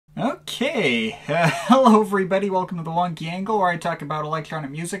Okay, hello everybody, welcome to the Wonky Angle, where I talk about electronic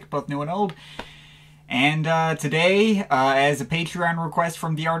music, both new and old. And today, as a Patreon request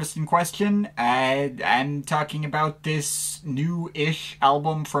from the artist in question, I'm talking about this new-ish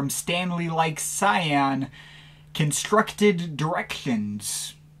album from Stanley like Cyan, Constructed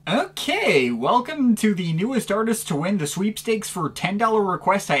Directions. Okay, welcome to the newest artist to win the sweepstakes for $10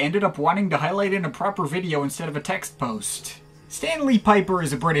 request I ended up wanting to highlight in a proper video instead of a text post. Stanley Piper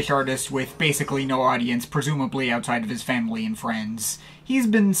is a British artist with basically no audience, presumably outside of his family and friends. He's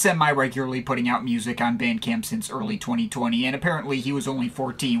been semi-regularly putting out music on Bandcamp since early 2020, and apparently he was only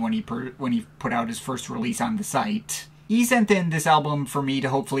 14 when he put out his first release on the site. He sent in this album for me to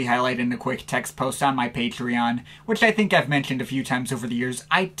hopefully highlight in a quick text post on my Patreon, which I think I've mentioned a few times over the years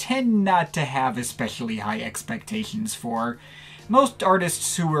I tend not to have especially high expectations for. Most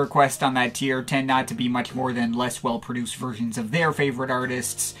artists who request on that tier tend not to be much more than less well-produced versions of their favorite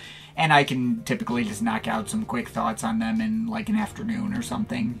artists, and I can typically just knock out some quick thoughts on them in like an afternoon or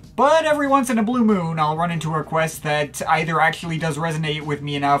something. But every once in a blue moon, I'll run into a request that either actually does resonate with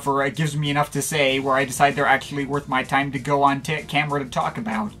me enough or it gives me enough to say where I decide they're actually worth my time to go on camera to talk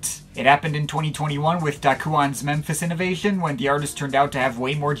about. It happened in 2021 with Dakuan's Memphis Innovation, when the artist turned out to have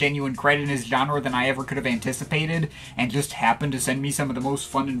way more genuine credit in his genre than I ever could have anticipated, and just happened to send me some of the most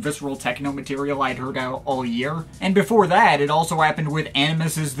fun and visceral techno material I'd heard out all year. And before that, it also happened with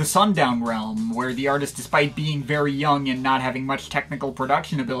Animus's The Sundown Realm, where the artist, despite being very young and not having much technical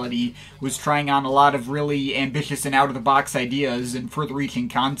production ability, was trying on a lot of really ambitious and out-of-the-box ideas and further-reaching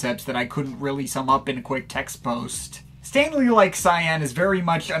concepts that I couldn't really sum up in a quick text post. Stanley like Cyan is very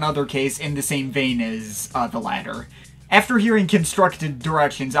much another case in the same vein as the latter. After hearing Constructed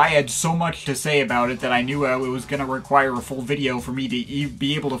Directions, I had so much to say about it that I knew it was going to require a full video for me to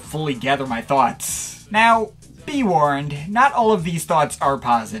be able to fully gather my thoughts. Now, be warned, not all of these thoughts are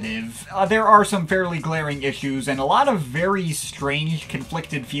positive. There are some fairly glaring issues and a lot of very strange,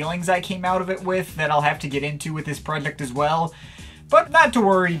 conflicted feelings I came out of it with that I'll have to get into with this project as well. But not to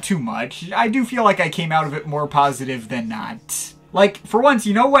worry too much. I do feel like I came out of it more positive than not. Like, for once,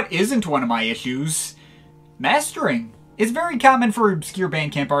 you know what isn't one of my issues? Mastering. It's very common for obscure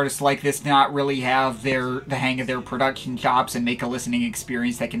Bandcamp artists like this to not really have the hang of their production chops and make a listening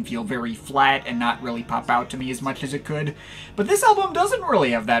experience that can feel very flat and not really pop out to me as much as it could. But this album doesn't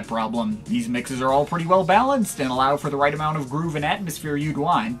really have that problem. These mixes are all pretty well balanced and allow for the right amount of groove and atmosphere you'd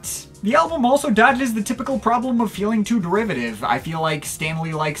want. The album also dodges the typical problem of feeling too derivative. I feel like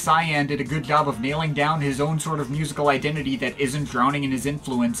Stanley like Cyan did a good job of nailing down his own sort of musical identity that isn't drowning in his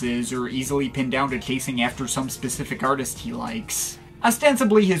influences or easily pinned down to chasing after some specific artist he likes.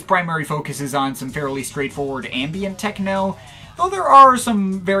 Ostensibly, his primary focus is on some fairly straightforward ambient techno, though there are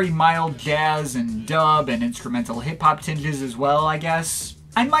some very mild jazz and dub and instrumental hip-hop tinges as well, I guess.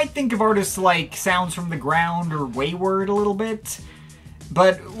 I might think of artists like Sounds from the Ground or Wayward a little bit,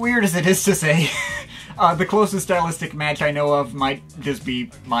 but weird as it is to say, the closest stylistic match I know of might just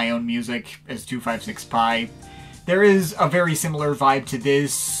be my own music as 256 Pi. There is a very similar vibe to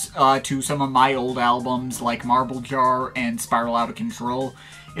this, to some of my old albums like Marble Jar and Spiral Out of Control,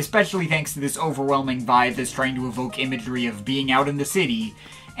 especially thanks to this overwhelming vibe that's trying to evoke imagery of being out in the city.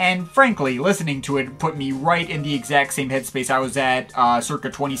 And frankly, listening to it put me right in the exact same headspace I was at circa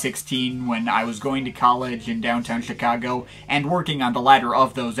 2016 when I was going to college in downtown Chicago and working on the latter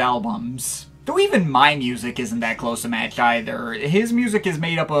of those albums. Though even my music isn't that close a match either. His music is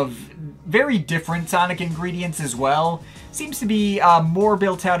made up of very different sonic ingredients as well. Seems to be more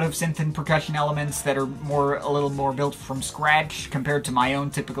built out of synth and percussion elements that are a little more built from scratch compared to my own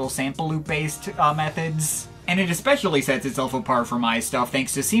typical sample loop-based methods. And it especially sets itself apart from my stuff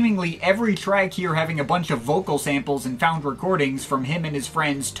thanks to seemingly every track here having a bunch of vocal samples and found recordings from him and his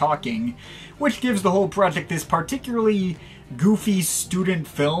friends talking, which gives the whole project this particularly goofy student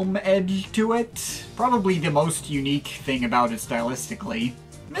film edge to it. Probably the most unique thing about it stylistically.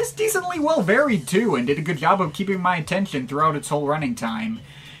 It's decently well varied too, and did a good job of keeping my attention throughout its whole running time.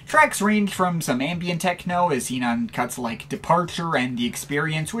 Tracks range from some ambient techno, as seen on cuts like Departure and The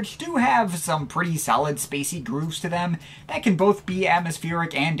Experience, which do have some pretty solid spacey grooves to them that can both be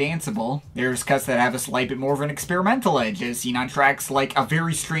atmospheric and danceable. There's cuts that have a slight bit more of an experimental edge, as seen on tracks like A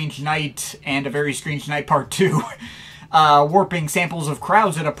Very Strange Night and A Very Strange Night Part 2. Warping samples of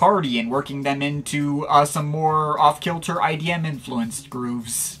crowds at a party and working them into some more off-kilter IDM-influenced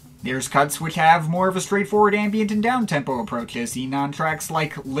grooves. There's cuts which have more of a straightforward ambient and down-tempo approach, as seen on tracks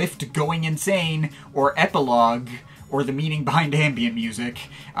like Lift Going Insane or Epilogue, or The Meaning Behind Ambient Music,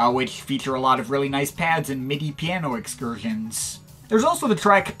 which feature a lot of really nice pads and MIDI piano excursions. There's also the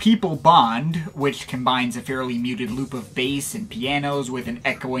track People Bond, which combines a fairly muted loop of bass and pianos with an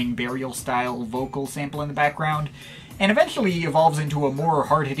echoing burial-style vocal sample in the background, and eventually evolves into a more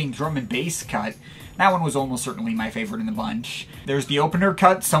hard-hitting drum and bass cut. That one was almost certainly my favorite in the bunch. There's the opener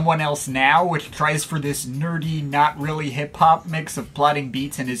cut, Someone Else Now, which tries for this nerdy, not really hip-hop mix of plotting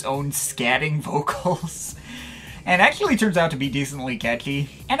beats and his own scatting vocals. And actually turns out to be decently catchy.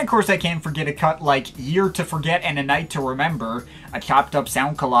 And of course I can't forget a cut like Year to Forget and A Night to Remember, a chopped up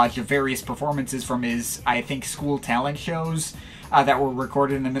sound collage of various performances from his, I think, school talent shows that were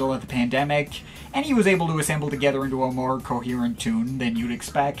recorded in the middle of the pandemic, and he was able to assemble together into a more coherent tune than you'd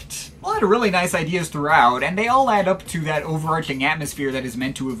expect. A lot of really nice ideas throughout, and they all add up to that overarching atmosphere that is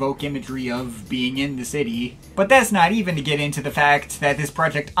meant to evoke imagery of being in the city. But that's not even to get into the fact that this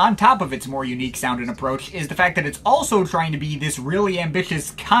project, on top of its more unique sound and approach, is the fact that it's also trying to be this really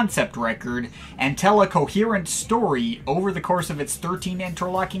ambitious concept record and tell a coherent story over the course of its 13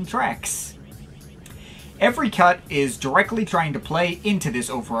 interlocking tracks. Every cut is directly trying to play into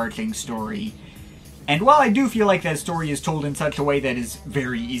this overarching story. And while I do feel like that story is told in such a way that is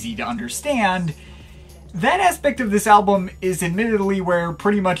very easy to understand, that aspect of this album is admittedly where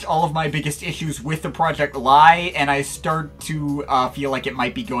pretty much all of my biggest issues with the project lie, and I start to feel like it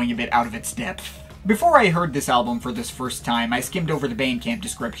might be going a bit out of its depth. Before I heard this album for this first time, I skimmed over the Bandcamp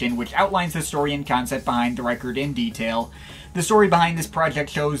description, which outlines the story and concept behind the record in detail. The story behind this project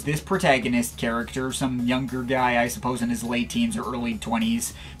shows this protagonist character, some younger guy, I suppose in his late teens or early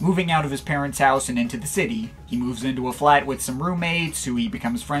 20s, moving out of his parents' house and into the city. He moves into a flat with some roommates who he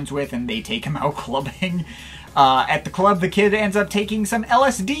becomes friends with, and they take him out clubbing. At the club, the kid ends up taking some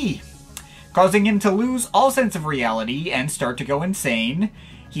LSD, causing him to lose all sense of reality and start to go insane.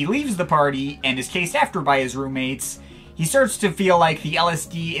 He leaves the party and is chased after by his roommates. He starts to feel like the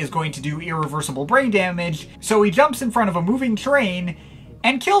LSD is going to do irreversible brain damage, so he jumps in front of a moving train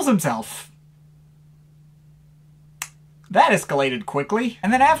and kills himself. That escalated quickly.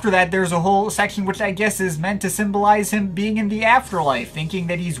 And then after that, there's a whole section which I guess is meant to symbolize him being in the afterlife, thinking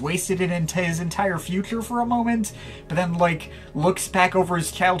that he's wasted it into his entire future for a moment, but then, like, looks back over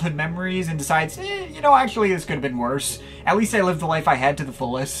his childhood memories and decides, you know, actually this could have been worse. At least I lived the life I had to the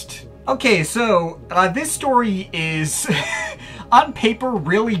fullest. Okay, so, this story is, on paper,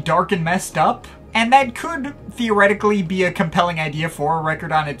 really dark and messed up, and that could theoretically be a compelling idea for a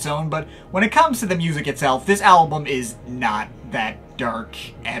record on its own, but when it comes to the music itself, this album is not that dark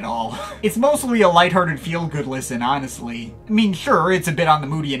at all. It's mostly a lighthearted feel-good listen, honestly. I mean, sure, it's a bit on the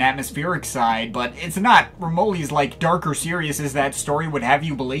moody and atmospheric side, but it's not remotely as, like, dark or serious as that story would have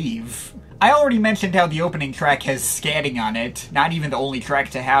you believe. I already mentioned how the opening track has scatting on it, not even the only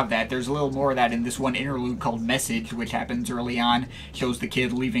track to have that. There's a little more of that in this one interlude called Message, which happens early on. Shows the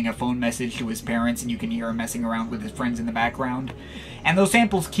kid leaving a phone message to his parents, and you can hear him messing around with his friends in the background. And those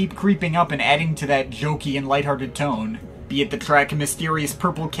samples keep creeping up and adding to that jokey and lighthearted tone. Be it the track Mysterious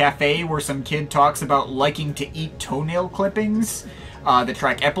Purple Cafe, where some kid talks about liking to eat toenail clippings. The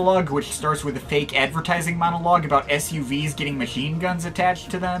track Epilogue, which starts with a fake advertising monologue about SUVs getting machine guns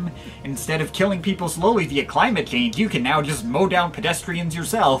attached to them. Instead of killing people slowly via climate change, you can now just mow down pedestrians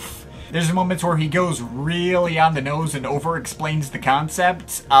yourself. There's moments where he goes really on the nose and over-explains the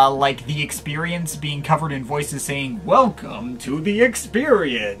concept, like the experience being covered in voices saying, "Welcome to the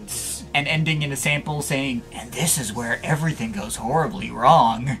experience," and ending in a sample saying, "And this is where everything goes horribly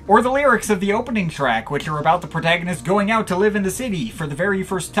wrong." Or the lyrics of the opening track, which are about the protagonist going out to live in the city for the very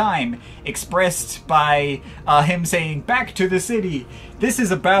first time, expressed by him saying, "Back to the city." This is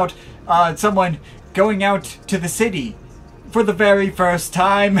about someone going out to the city for the very first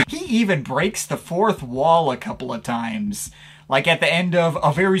time. He even breaks the fourth wall a couple of times. Like at the end of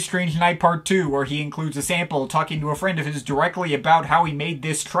A Very Strange Night Part 2, where he includes a sample talking to a friend of his directly about how he made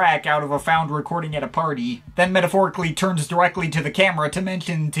this track out of a found recording at a party. Then metaphorically turns directly to the camera to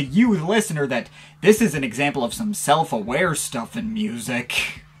mention to you, the listener, that this is an example of some self-aware stuff in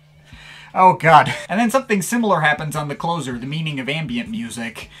music. Oh god. And then something similar happens on the closer, The Meaning of Ambient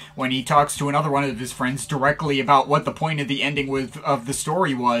Music, when he talks to another one of his friends directly about what the point of the ending of the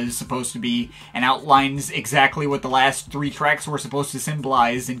story was supposed to be, and outlines exactly what the last 3 tracks were supposed to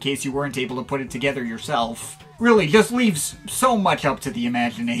symbolize in case you weren't able to put it together yourself. Really, just leaves so much up to the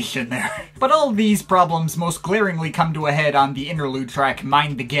imagination there. But all of these problems most glaringly come to a head on the interlude track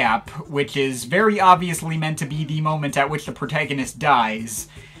Mind the Gap, which is very obviously meant to be the moment at which the protagonist dies.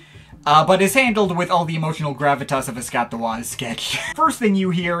 but is handled with all the emotional gravitas of a Scott the Woz sketch. First thing you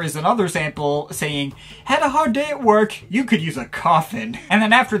hear is another sample saying, "Had a hard day at work, you could use a coffin." And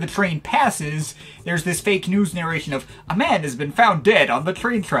then after the train passes, there's this fake news narration of, "A man has been found dead on the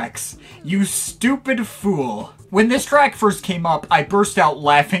train tracks." You stupid fool. When this track first came up, I burst out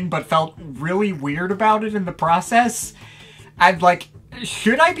laughing, but felt really weird about it in the process. I'm like,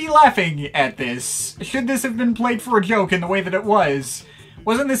 should I be laughing at this? Should this have been played for a joke in the way that it was?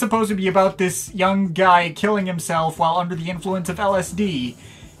 Wasn't this supposed to be about this young guy killing himself while under the influence of LSD?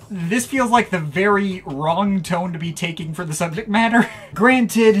 This feels like the very wrong tone to be taking for the subject matter.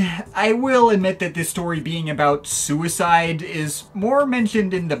 Granted, I will admit that this story being about suicide is more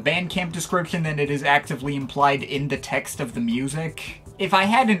mentioned in the Bandcamp description than it is actively implied in the text of the music. If I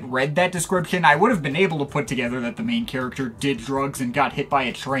hadn't read that description, I would have been able to put together that the main character did drugs and got hit by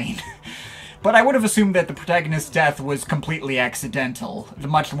a train. But I would have assumed that the protagonist's death was completely accidental. The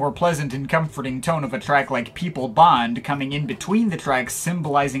much more pleasant and comforting tone of a track like People Bond coming in between the tracks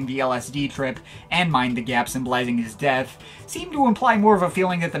symbolizing the LSD trip and Mind the Gap symbolizing his death seemed to imply more of a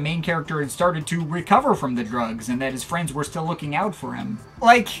feeling that the main character had started to recover from the drugs and that his friends were still looking out for him.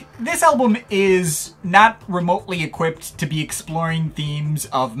 Like, this album is not remotely equipped to be exploring themes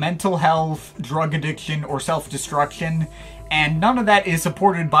of mental health, drug addiction, or self-destruction, and none of that is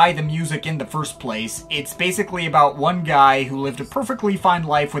supported by the music in the first place. It's basically about one guy who lived a perfectly fine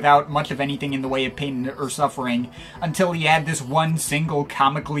life without much of anything in the way of pain or suffering until he had this one single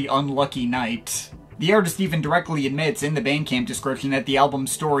comically unlucky night. The artist even directly admits in the Bandcamp description that the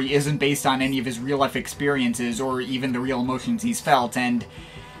album's story isn't based on any of his real-life experiences or even the real emotions he's felt, and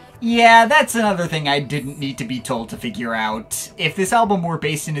yeah, that's another thing I didn't need to be told to figure out. If this album were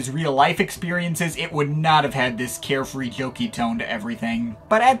based in his real-life experiences, it would not have had this carefree, jokey tone to everything.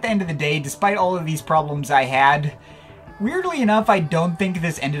 But at the end of the day, despite all of these problems I had, weirdly enough, I don't think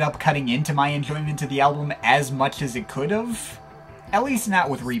this ended up cutting into my enjoyment of the album as much as it could have. At least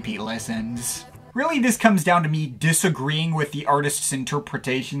not with repeat listens. Really, this comes down to me disagreeing with the artist's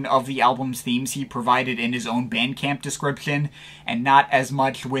interpretation of the album's themes he provided in his own Bandcamp description, and not as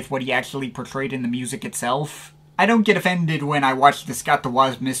much with what he actually portrayed in the music itself. I don't get offended when I watch the Scott the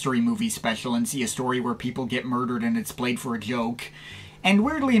Woz mystery movie special and see a story where people get murdered and it's played for a joke. And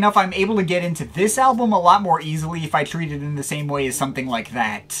weirdly enough, I'm able to get into this album a lot more easily if I treat it in the same way as something like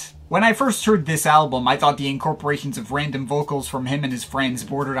that. When I first heard this album, I thought the incorporations of random vocals from him and his friends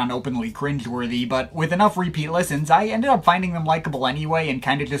bordered on openly cringeworthy, but with enough repeat listens, I ended up finding them likable anyway and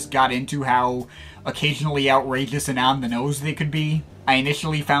kinda just got into how occasionally outrageous and on the nose they could be. I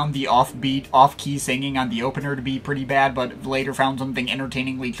initially found the offbeat, off-key singing on the opener to be pretty bad, but later found something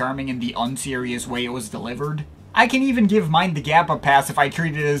entertainingly charming in the unserious way it was delivered. I can even give Mind the Gap a pass if I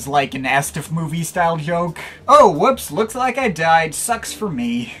treat it as like an Astif movie style joke. Oh, whoops, looks like I died, sucks for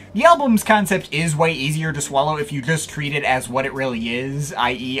me. The album's concept is way easier to swallow if you just treat it as what it really is,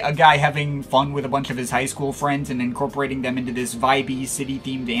 i.e. a guy having fun with a bunch of his high school friends and incorporating them into this vibey,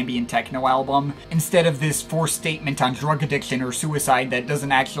 city-themed ambient techno album, instead of this forced statement on drug addiction or suicide that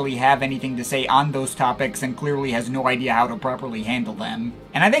doesn't actually have anything to say on those topics and clearly has no idea how to properly handle them.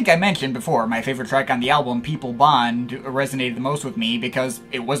 And I think I mentioned before, my favorite track on the album, People Bond, resonated the most with me because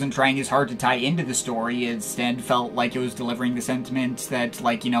it wasn't trying as hard to tie into the story, it instead felt like it was delivering the sentiment that,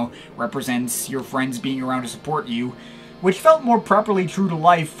 like, you know, represents your friends being around to support you, which felt more properly true to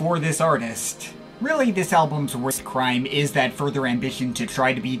life for this artist. Really, this album's worst crime is that further ambition to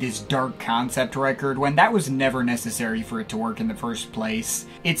try to be this dark concept record when that was never necessary for it to work in the first place.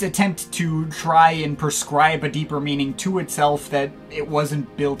 Its attempt to try and prescribe a deeper meaning to itself that it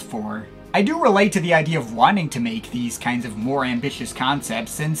wasn't built for. I do relate to the idea of wanting to make these kinds of more ambitious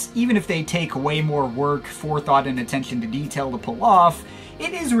concepts, since even if they take way more work, forethought, and attention to detail to pull off,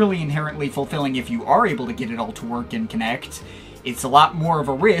 it is really inherently fulfilling if you are able to get it all to work and connect. It's a lot more of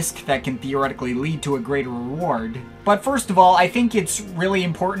a risk that can theoretically lead to a greater reward. But first of all, I think it's really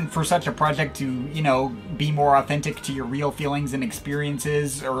important for such a project to, you know, be more authentic to your real feelings and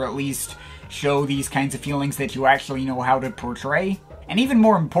experiences, or at least show these kinds of feelings that you actually know how to portray. And even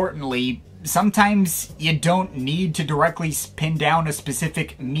more importantly, sometimes you don't need to directly pin down a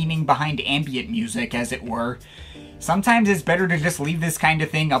specific meaning behind ambient music, as it were. Sometimes it's better to just leave this kind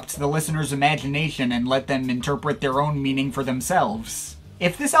of thing up to the listener's imagination and let them interpret their own meaning for themselves.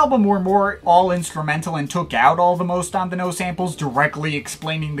 If this album were more all-instrumental and took out all the most on-the-nose samples directly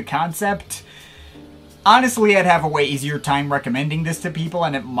explaining the concept, honestly, I'd have a way easier time recommending this to people,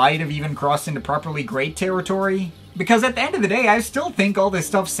 and it might have even crossed into properly great territory. Because at the end of the day, I still think all this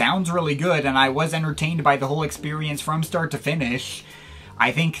stuff sounds really good, and I was entertained by the whole experience from start to finish.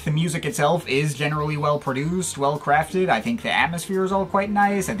 I think the music itself is generally well produced, well crafted. I think the atmosphere is all quite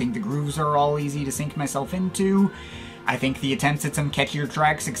nice. I think the grooves are all easy to sink myself into. I think the attempts at some catchier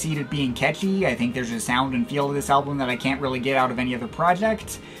tracks succeed at being catchy. I think there's a sound and feel to this album that I can't really get out of any other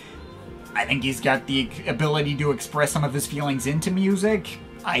project. I think he's got the ability to express some of his feelings into music.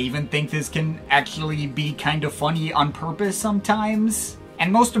 I even think this can actually be kind of funny on purpose sometimes.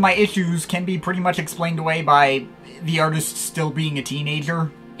 And most of my issues can be pretty much explained away by the artist still being a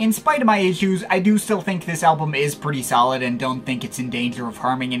teenager. In spite of my issues, I do still think this album is pretty solid and don't think it's in danger of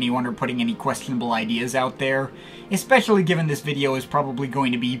harming anyone or putting any questionable ideas out there, especially given this video is probably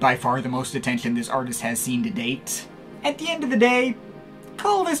going to be by far the most attention this artist has seen to date. At the end of the day,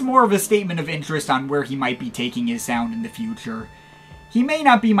 call this more of a statement of interest on where he might be taking his sound in the future. He may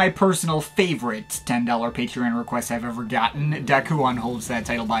not be my personal favorite $10 Patreon request I've ever gotten. Dakuon holds that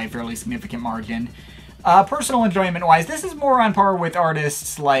title by a fairly significant margin. Personal enjoyment-wise, this is more on par with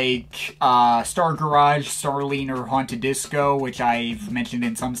artists like Star Garage, Starlean, or Haunted Disco, which I've mentioned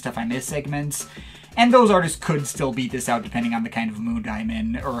in some Stuff I Miss segments. And those artists could still beat this out depending on the kind of mood I'm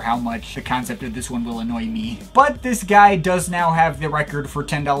in, or how much the concept of this one will annoy me. But this guy does now have the record for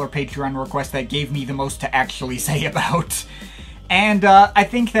 $10 Patreon requests that gave me the most to actually say about. And I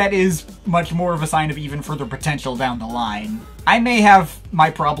think that is much more of a sign of even further potential down the line. I may have my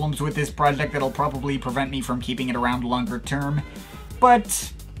problems with this project that'll probably prevent me from keeping it around longer term,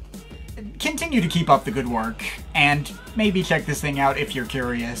 but continue to keep up the good work, and maybe check this thing out if you're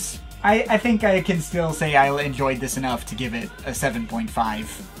curious. I think I can still say I enjoyed this enough to give it a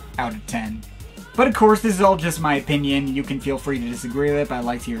 7.5 out of 10. But of course, this is all just my opinion. You can feel free to disagree with it, but I'd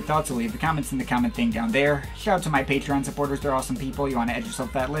like to hear your thoughts, so leave the comments in the comment thing down there. Shout out to my Patreon supporters, they're awesome people. You want to add yourself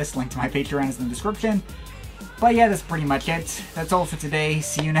to that list, link to my Patreon is in the description. But yeah, that's pretty much it. That's all for today.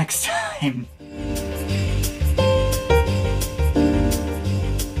 See you next time.